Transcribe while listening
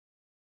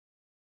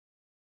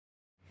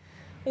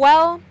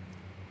Well,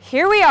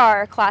 here we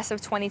are, class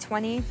of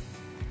 2020.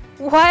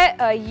 What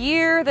a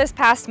year this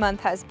past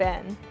month has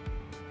been.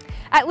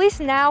 At least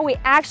now we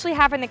actually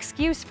have an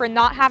excuse for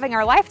not having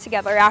our life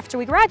together after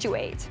we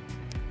graduate.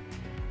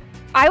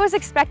 I was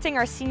expecting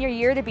our senior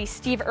year to be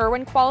Steve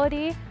Irwin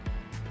quality,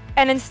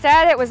 and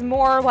instead it was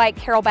more like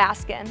Carol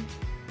Baskin.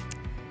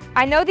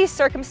 I know these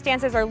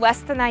circumstances are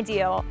less than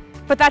ideal,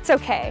 but that's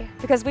okay,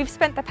 because we've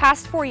spent the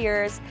past 4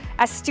 years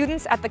as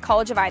students at the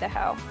College of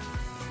Idaho.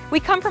 We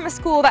come from a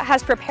school that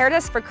has prepared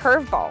us for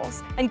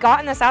curveballs and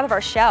gotten us out of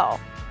our shell.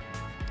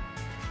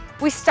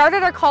 We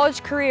started our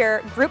college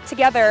career grouped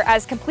together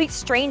as complete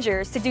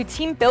strangers to do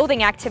team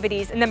building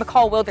activities in the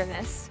McCall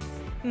Wilderness.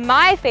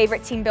 My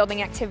favorite team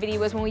building activity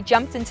was when we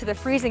jumped into the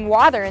freezing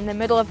water in the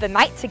middle of the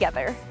night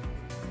together.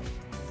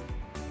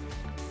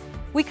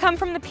 We come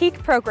from the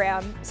Peak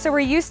program, so we're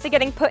used to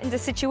getting put into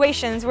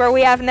situations where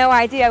we have no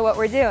idea what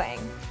we're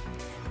doing.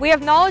 We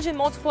have knowledge in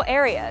multiple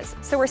areas,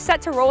 so we're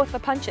set to roll with the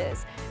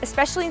punches,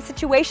 especially in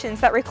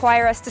situations that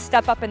require us to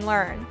step up and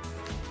learn.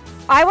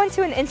 I went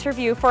to an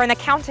interview for an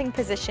accounting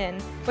position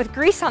with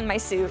grease on my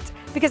suit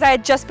because I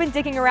had just been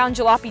digging around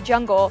Jalopy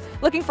Jungle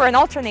looking for an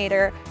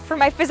alternator for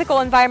my physical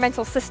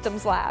environmental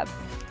systems lab.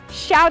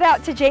 Shout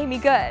out to Jamie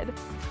Good.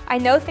 I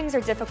know things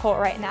are difficult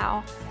right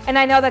now, and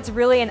I know that's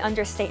really an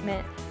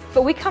understatement,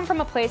 but we come from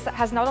a place that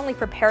has not only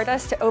prepared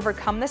us to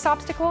overcome this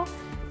obstacle,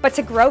 but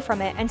to grow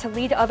from it and to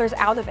lead others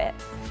out of it.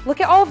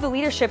 Look at all of the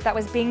leadership that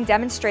was being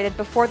demonstrated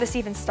before this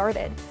even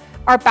started.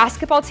 Our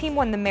basketball team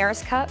won the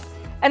Mayor's Cup,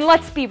 and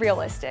let's be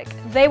realistic,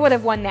 they would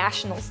have won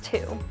nationals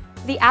too.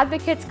 The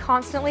advocates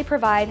constantly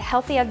provide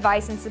healthy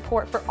advice and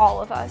support for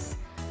all of us.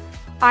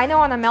 I know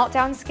on a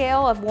meltdown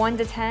scale of 1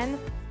 to 10,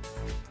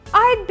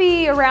 I'd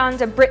be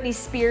around a Britney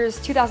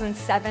Spears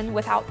 2007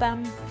 without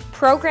them.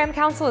 Program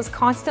Council is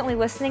constantly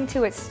listening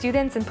to its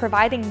students and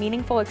providing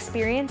meaningful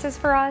experiences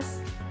for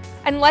us.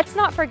 And let's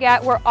not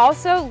forget, we're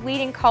also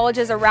leading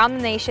colleges around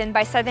the nation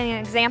by setting an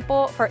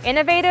example for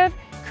innovative,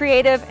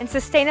 creative, and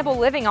sustainable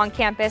living on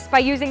campus by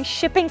using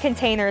shipping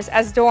containers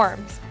as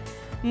dorms.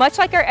 Much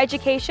like our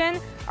education,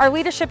 our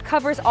leadership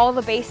covers all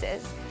the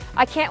bases.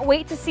 I can't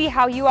wait to see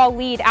how you all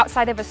lead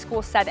outside of a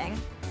school setting.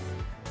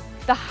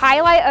 The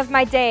highlight of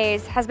my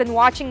days has been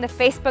watching the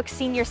Facebook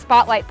Senior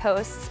Spotlight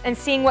posts and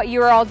seeing what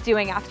you are all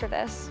doing after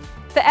this.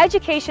 The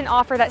education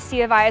offered at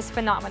C of I is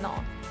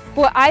phenomenal.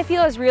 What I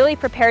feel has really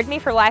prepared me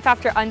for life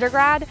after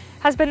undergrad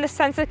has been the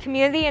sense of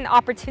community and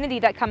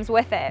opportunity that comes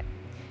with it.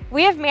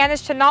 We have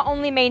managed to not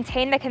only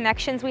maintain the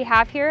connections we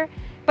have here,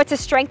 but to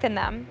strengthen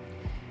them.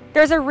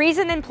 There's a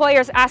reason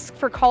employers ask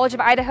for College of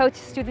Idaho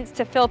students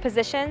to fill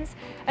positions,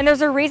 and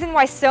there's a reason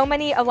why so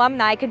many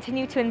alumni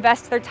continue to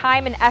invest their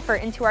time and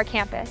effort into our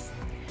campus.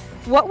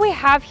 What we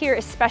have here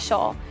is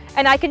special,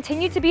 and I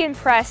continue to be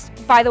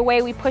impressed by the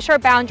way we push our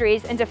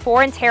boundaries into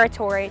foreign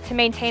territory to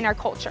maintain our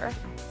culture.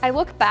 I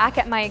look back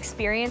at my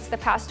experience the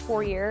past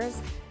 4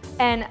 years,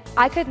 and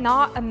I could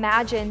not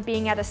imagine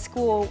being at a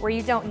school where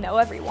you don't know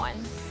everyone.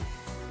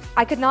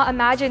 I could not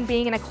imagine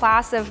being in a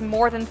class of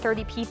more than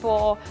 30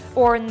 people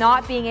or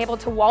not being able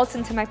to waltz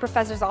into my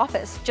professor's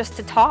office just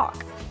to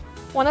talk.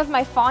 One of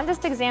my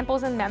fondest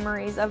examples and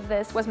memories of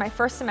this was my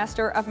first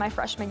semester of my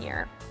freshman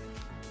year.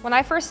 When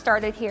I first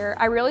started here,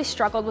 I really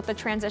struggled with the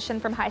transition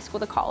from high school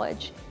to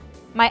college.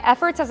 My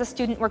efforts as a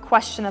student were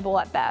questionable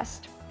at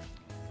best.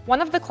 One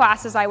of the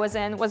classes I was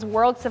in was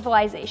World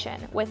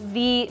Civilization with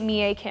the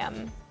Mie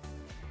Kim.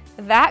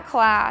 That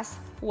class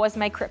was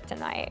my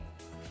kryptonite.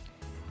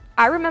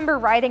 I remember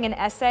writing an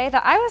essay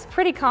that I was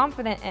pretty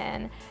confident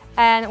in,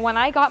 and when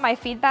I got my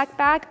feedback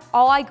back,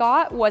 all I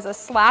got was a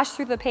slash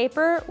through the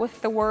paper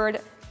with the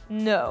word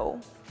no.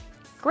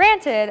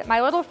 Granted,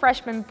 my little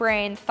freshman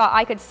brain thought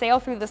I could sail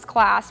through this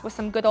class with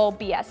some good old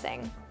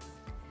BSing.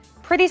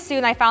 Pretty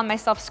soon I found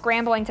myself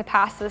scrambling to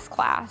pass this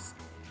class,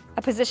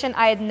 a position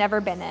I had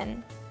never been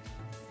in.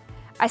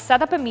 I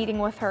set up a meeting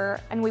with her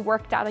and we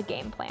worked out a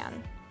game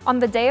plan. On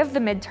the day of the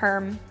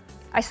midterm,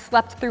 I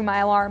slept through my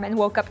alarm and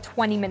woke up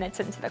 20 minutes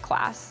into the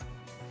class.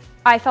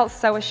 I felt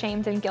so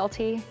ashamed and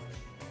guilty.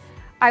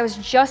 I was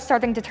just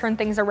starting to turn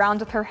things around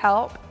with her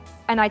help,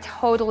 and I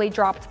totally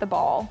dropped the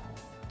ball.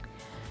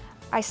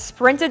 I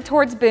sprinted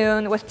towards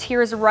Boone with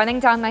tears running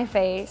down my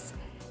face,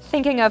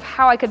 thinking of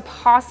how I could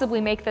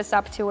possibly make this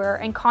up to her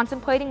and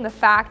contemplating the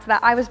fact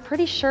that I was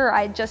pretty sure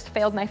I had just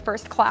failed my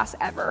first class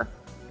ever.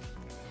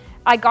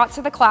 I got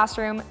to the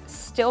classroom,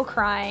 still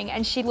crying,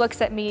 and she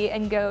looks at me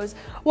and goes,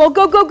 "Well,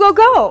 go, go, go,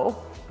 go!"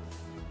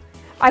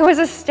 I was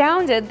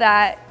astounded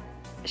that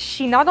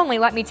she not only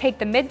let me take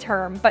the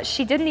midterm, but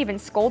she didn't even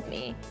scold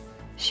me.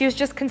 She was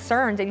just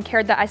concerned and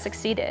cared that I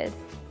succeeded.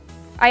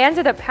 I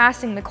ended up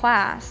passing the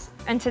class,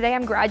 and today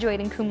I'm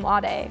graduating cum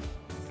laude.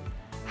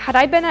 Had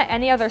I been at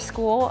any other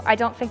school, I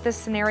don't think this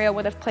scenario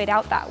would have played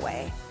out that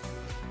way.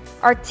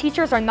 Our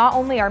teachers are not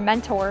only our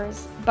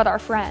mentors, but our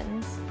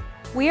friends.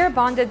 We are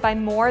bonded by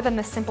more than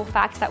the simple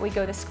fact that we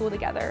go to school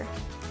together.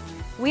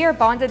 We are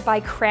bonded by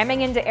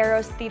cramming into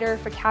Arrows Theater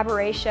for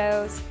cabaret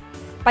shows,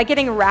 by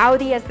getting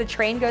rowdy as the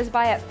train goes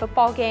by at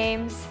football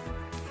games,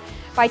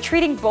 by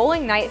treating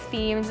bowling night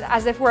themes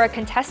as if we're a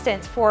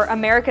contestant for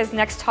America's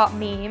Next Top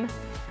Meme,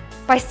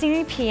 by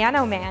singing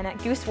Piano Man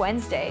at Goose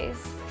Wednesdays,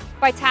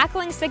 by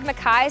tackling Sigma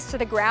Chi's to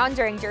the ground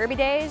during Derby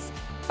days,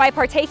 by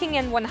partaking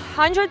in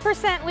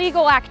 100%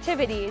 legal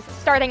activities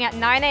starting at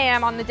 9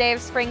 a.m. on the day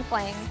of spring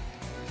fling,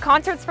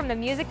 concerts from the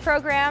music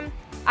program,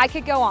 I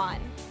could go on.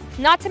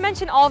 Not to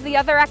mention all of the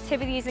other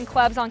activities and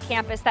clubs on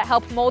campus that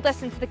help mold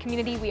us into the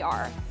community we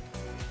are.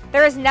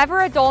 There is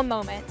never a dull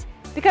moment,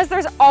 because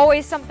there's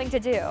always something to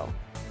do.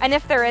 And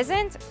if there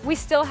isn't, we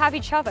still have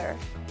each other.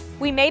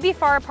 We may be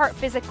far apart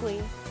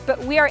physically, but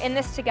we are in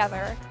this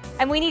together,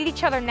 and we need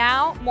each other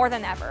now more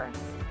than ever.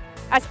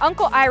 As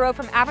Uncle Iroh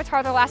from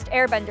Avatar: The Last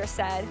Airbender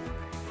said,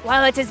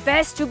 "While it is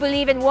best to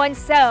believe in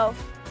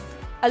oneself,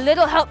 a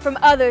little help from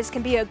others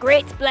can be a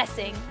great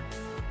blessing."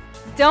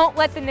 Don't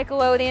let the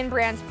Nickelodeon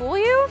brands fool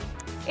you.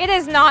 It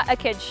is not a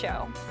kid's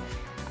show.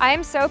 I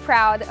am so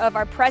proud of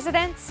our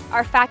presidents,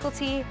 our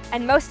faculty,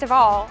 and most of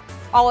all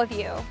of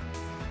you.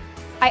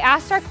 I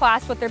asked our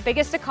class what their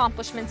biggest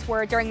accomplishments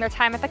were during their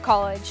time at the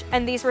college,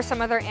 and these were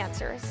some of their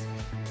answers.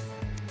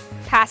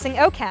 Passing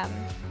OChem,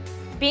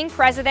 being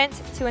president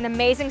to an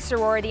amazing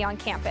sorority on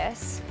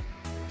campus,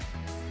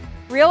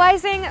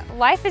 realizing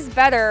life is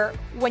better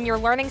when you're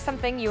learning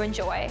something you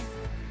enjoy,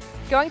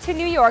 going to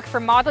New York for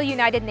Model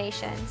United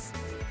Nations,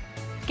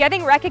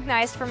 getting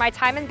recognized for my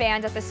time in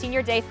band at the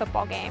senior day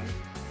football game,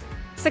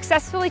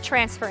 successfully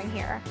transferring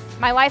here.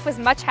 My life was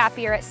much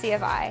happier at C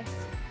of I.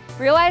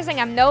 Realizing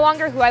I'm no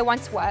longer who I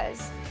once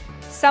was.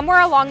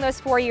 Somewhere along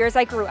those 4 years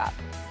I grew up.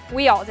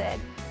 We all did.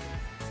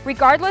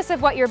 Regardless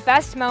of what your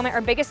best moment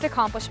or biggest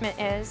accomplishment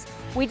is,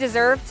 we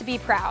deserve to be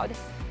proud.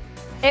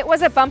 It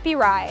was a bumpy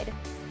ride,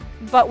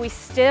 but we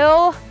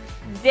still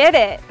did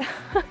it.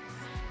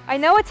 I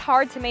know it's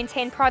hard to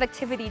maintain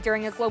productivity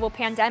during a global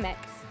pandemic,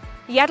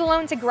 yet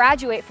alone to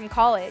graduate from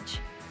college.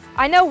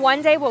 I know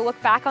one day we'll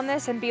look back on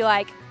this and be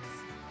like,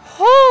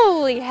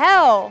 holy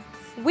hell,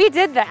 we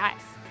did that.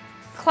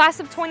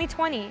 Class of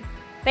 2020,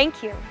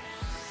 thank you.